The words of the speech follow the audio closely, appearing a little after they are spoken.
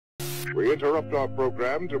We interrupt our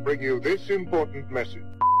program to bring you this important message.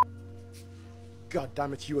 God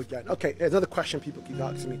damn it, you again. Okay, another question people keep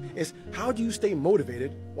asking me is, how do you stay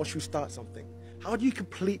motivated once you start something? How do you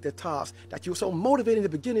complete the task that you're so motivated in the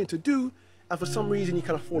beginning to do, and for some reason you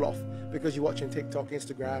kind of fall off because you're watching TikTok,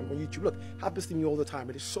 Instagram, or YouTube? Look, happens to me all the time.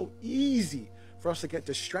 It is so easy for us to get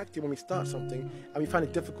distracted when we start something, and we find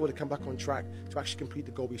it difficult to come back on track to actually complete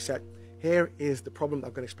the goal we set. Here is the problem that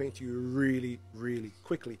I'm going to explain to you really, really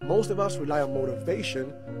quickly. Most of us rely on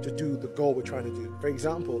motivation to do the goal we're trying to do. For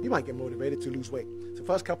example, you might get motivated to lose weight. So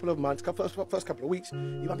first couple of months, first couple of weeks,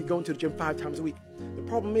 you might be going to the gym 5 times a week. The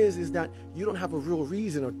problem is that you don't have a real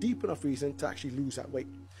reason or deep enough reason to actually lose that weight.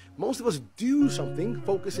 Most of us do something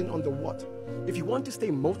focusing on the what. If you want to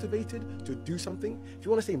stay motivated to do something, if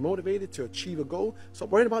you want to stay motivated to achieve a goal, stop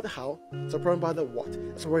worrying about the how, stop worrying about the what,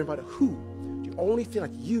 stop worrying about the who. The only thing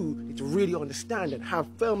that you need to really understand and have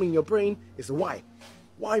firmly in your brain is the why.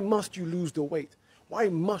 Why must you lose the weight? Why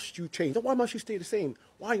must you change? Why must you stay the same?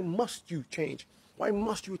 Why must you change? Why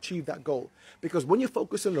must you achieve that goal? Because when you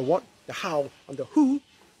focus on the what, the how, and the who,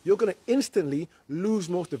 you're going to instantly lose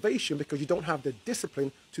motivation because you don't have the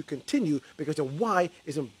discipline to continue, because the why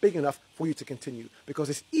isn't big enough for you to continue, because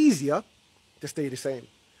it's easier to stay the same.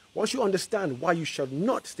 Once you understand why you should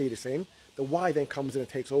not stay the same, the why then comes in and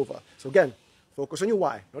takes over. So again, focus on your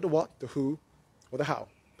why, not the what, the who, or the how.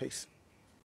 Peace.